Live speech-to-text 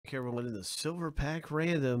back, everyone, in the Silver Pack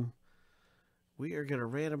Random. We are going to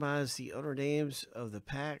randomize the owner names of the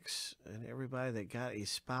packs and everybody that got a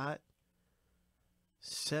spot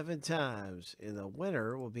 7 times. And the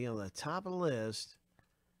winner will be on the top of the list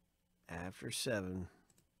after 7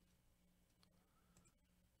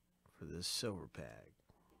 for this Silver Pack.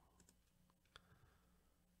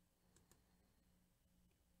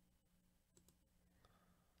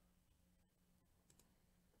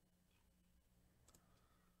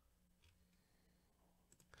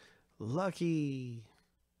 Lucky.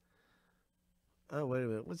 Oh, wait a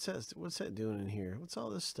minute. What's that doing in here? What's all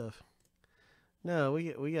this stuff? No,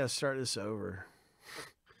 we got to start this over.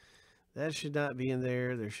 That should not be in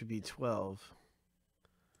there. There should be 12.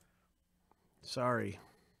 Sorry.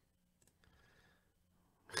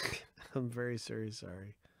 I'm very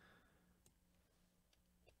sorry.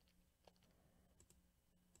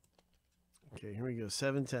 Okay, here we go.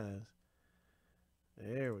 7 times.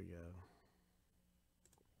 There we go.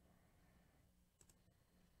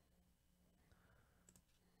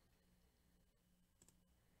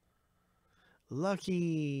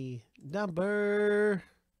 Lucky number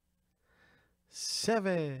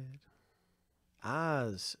 7.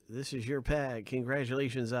 Oz, this is your pack.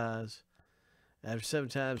 Congratulations, Oz. After 7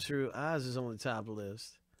 times through, Oz is on the top of the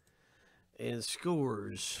list. And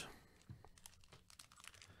scores.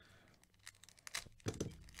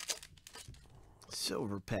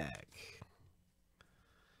 Silver Pack.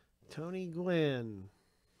 Tony Gwynn.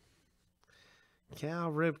 Cal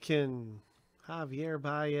Ripken. Javier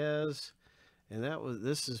Baez. And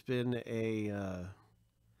this has been a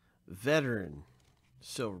veteran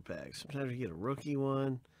Silver Pack. Sometimes you get a rookie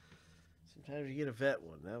one. Sometimes you get a vet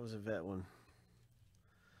one. That was a vet one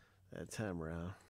that time around.